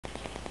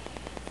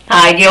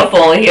Hi, Gail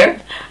Foley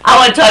here. I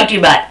want to talk to you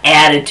about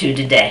attitude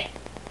today.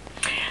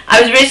 I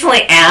was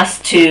recently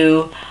asked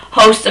to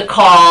host a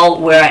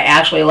call where I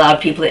actually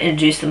allowed people to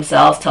introduce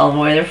themselves, tell them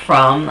where they're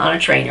from on a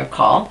trainer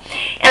call.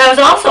 And I was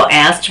also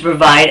asked to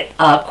provide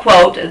a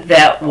quote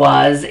that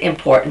was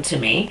important to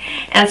me.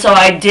 And so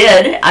I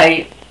did.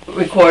 I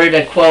recorded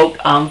a quote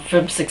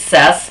from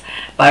Success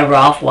by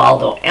Ralph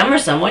Waldo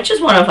Emerson, which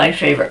is one of my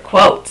favorite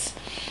quotes.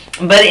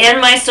 But in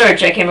my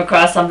search, I came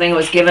across something that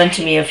was given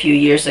to me a few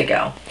years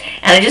ago.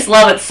 And I just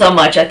love it so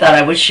much, I thought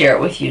I would share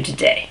it with you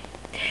today.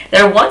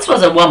 There once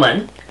was a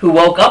woman who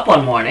woke up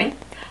one morning,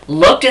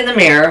 looked in the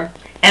mirror,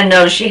 and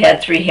noticed she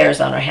had 3 hairs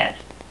on her head.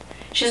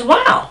 She says,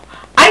 "Wow,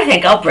 I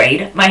think I'll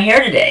braid my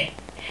hair today."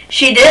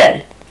 She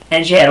did,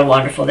 and she had a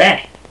wonderful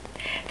day.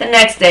 The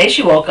next day,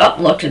 she woke up,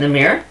 looked in the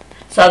mirror,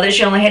 saw that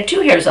she only had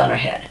 2 hairs on her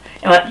head,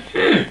 and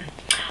went,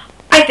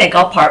 I think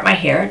I'll part my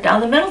hair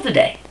down the middle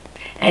today.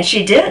 And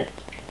she did.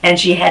 And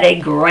she had a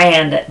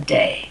grand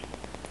day.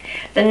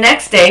 The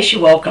next day she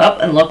woke up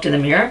and looked in the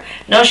mirror.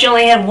 No, she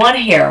only had 1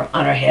 hair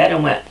on her head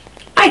and went,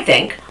 I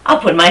think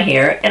I'll put my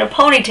hair in a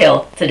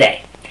ponytail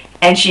today.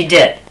 And she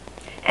did.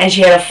 And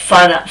she had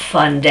a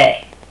fun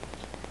day.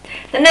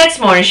 The next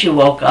morning she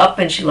woke up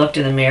and she looked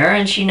in the mirror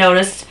and she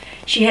noticed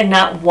she had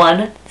not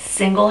 1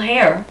 single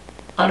hair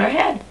on her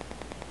head.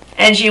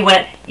 And she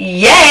went,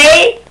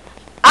 yay!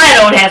 I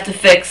don't have to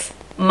fix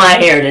my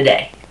hair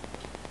today.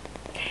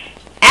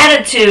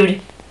 Attitude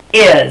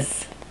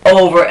is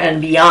over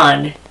and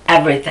beyond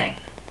everything.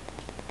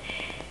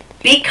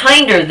 Be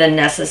kinder than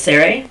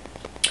necessary,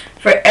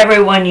 for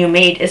everyone you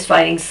meet is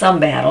fighting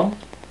some battle.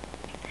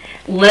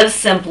 Live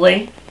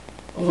simply,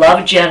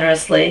 love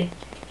generously,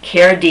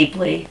 care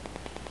deeply,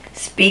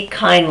 speak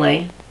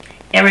kindly,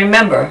 and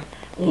remember,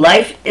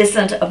 life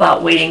isn't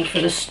about waiting for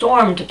the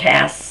storm to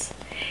pass.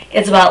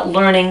 It's about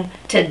learning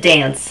to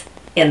dance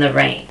in the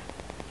rain.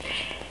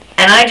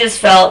 And I just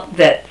felt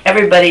that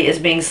everybody is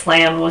being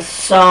slammed with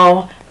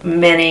so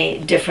many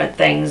different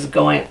things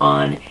going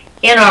on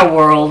in our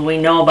world. We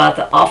know about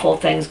the awful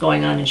things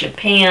going on in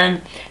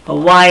Japan,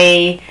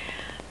 Hawaii,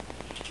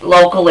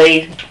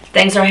 locally.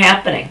 Things are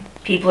happening.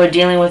 People are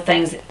dealing with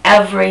things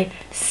every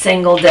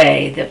single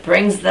day that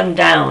brings them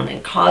down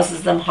and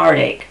causes them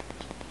heartache.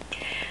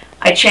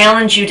 I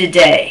challenge you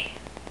today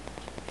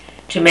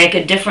to make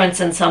a difference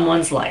in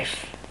someone's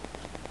life.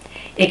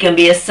 It can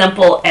be as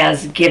simple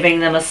as giving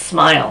them a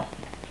smile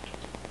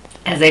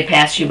as they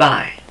pass you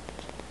by.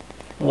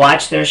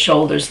 Watch their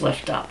shoulders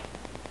lift up.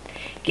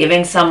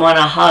 Giving someone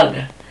a hug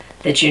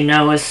that you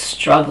know is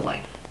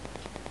struggling.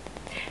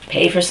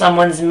 Pay for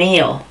someone's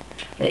meal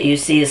that you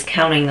see is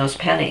counting those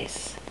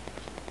pennies.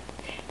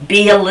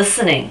 Be a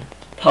listening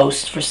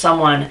post for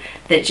someone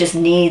that just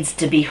needs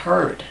to be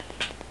heard.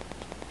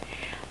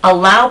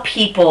 Allow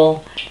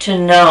people to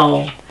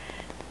know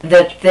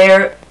that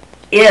there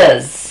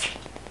is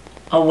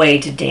a way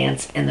to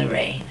dance in the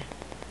rain.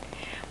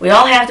 We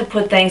all have to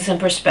put things in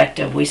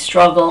perspective. We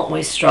struggle and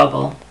we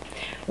struggle.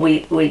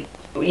 We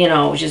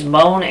just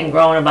moan and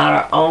groan about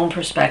our own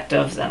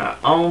perspectives and our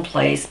own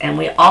place, and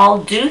we all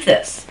do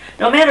this,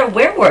 no matter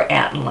where we're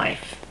at in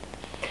life.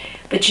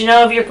 But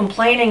if you're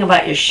complaining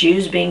about your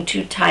shoes being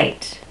too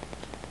tight,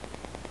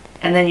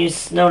 and then you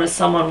notice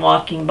someone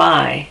walking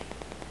by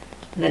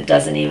that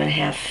doesn't even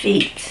have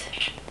feet,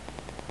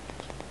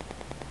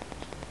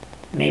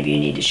 maybe you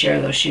need to share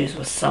those shoes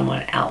with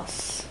someone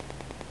else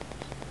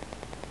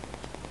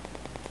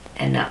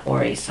and not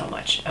worry so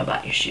much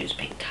about your shoes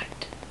being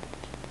tight.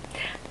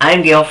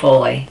 I'm Gail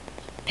Foley,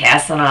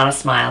 passing on a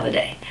smile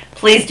today.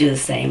 Please do the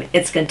same.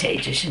 It's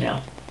contagious,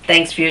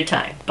 Thanks for your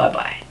time.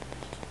 Bye-bye.